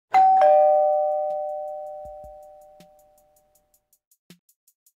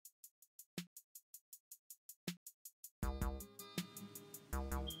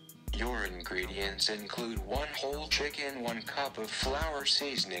Your ingredients include 1 whole chicken, 1 cup of flour,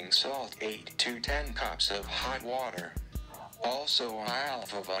 seasoning, salt, 8 to 10 cups of hot water. Also a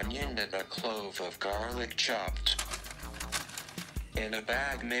half of onion and a clove of garlic chopped. In a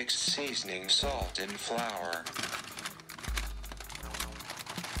bag, mix seasoning, salt, and flour.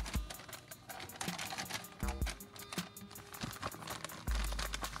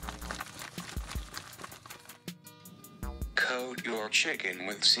 Coat your chicken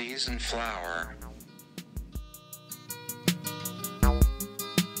with seasoned flour.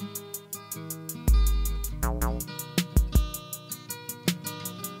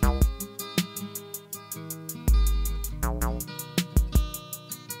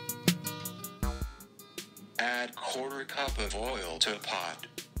 Add 1/4 cup of oil to pot.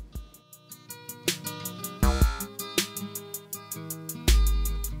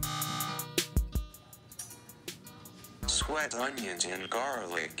 Sweat onions and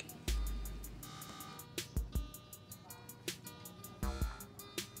garlic.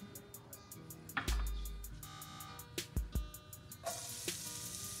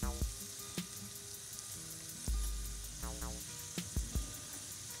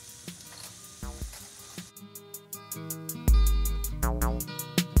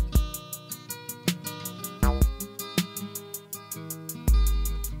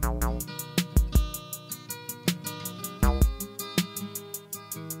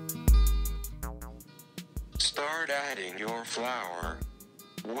 Start adding your flour.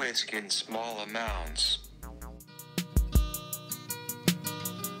 Whisk in small amounts.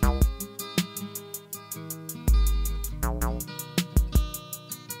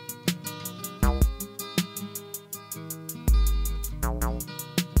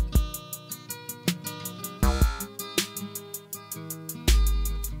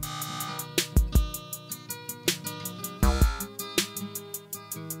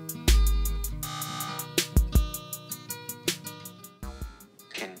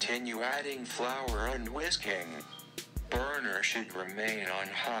 Continue adding flour and whisking. Burner should remain on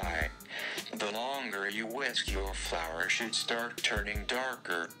high. The longer you whisk, your flour should start turning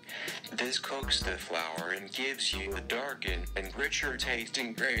darker. This cooks the flour and gives you a darkened and richer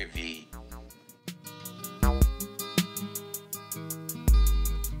tasting gravy.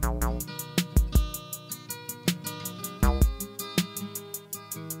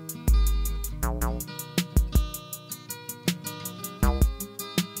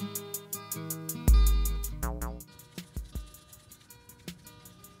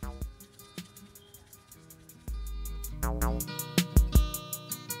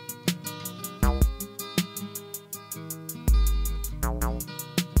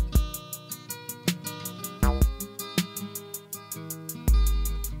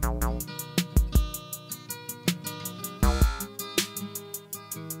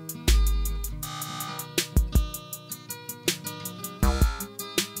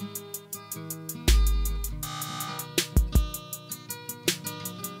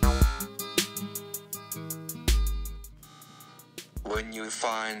 When you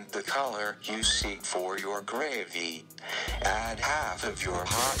find the color you seek for your gravy, add half of your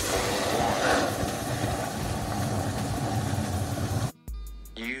hot boiled water.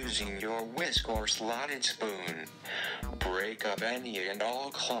 Using your whisk or slotted spoon, break up any and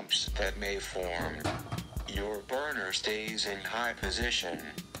all clumps that may form. Your burner stays in high position.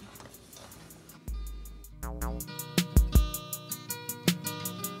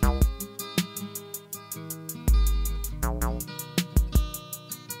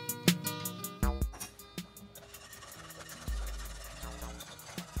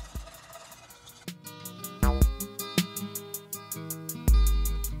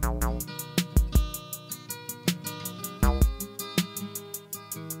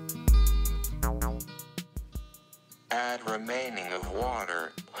 Add remaining of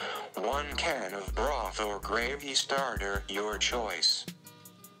water, 1 can of broth or gravy starter, your choice.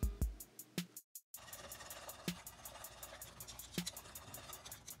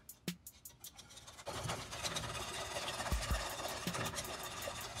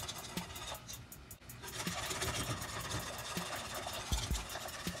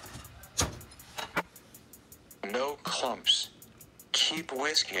 No clumps. Keep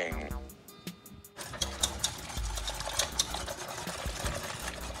whisking.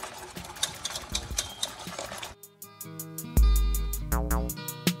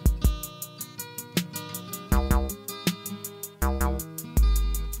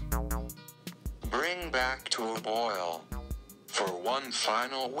 Bring back to a boil. For 1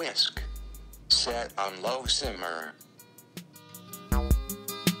 final whisk. Set on low simmer.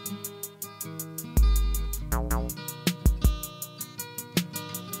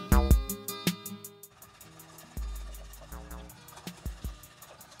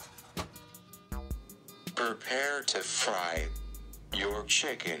 Prepare to fry your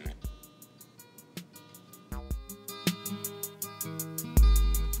chicken.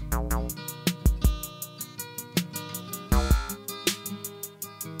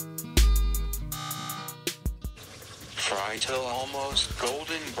 Fry till almost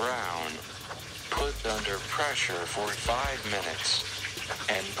golden brown. Put under pressure for 5 minutes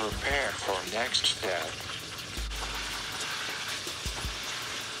and prepare for next step.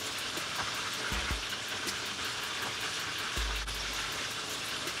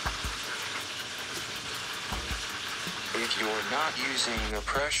 If you're not using a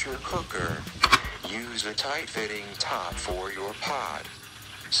pressure cooker, use a tight-fitting top for your pot.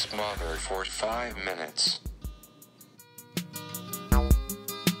 Smother for 5 minutes.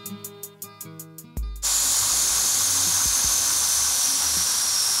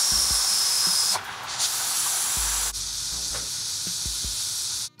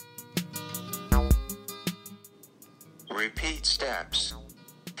 Repeat steps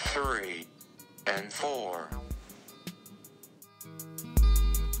 3 and 4.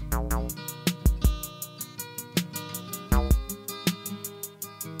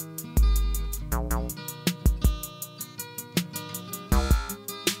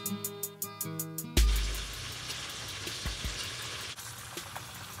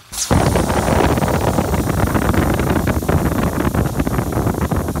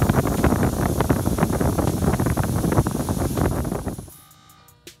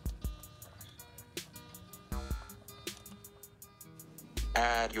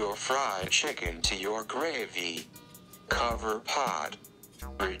 Add your fried chicken to your gravy. Cover pot.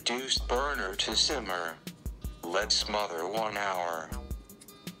 Reduce burner to simmer. Let smother 1 hour.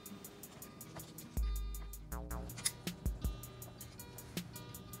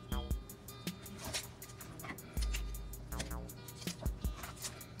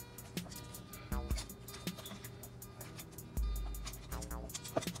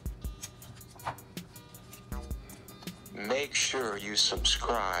 Make sure you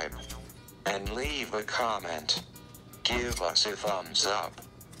subscribe and leave a comment. Give us a thumbs up.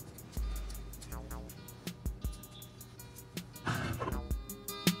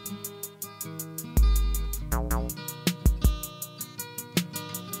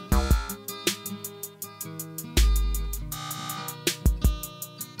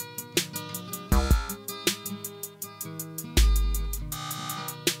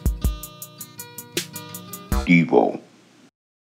 Deebo.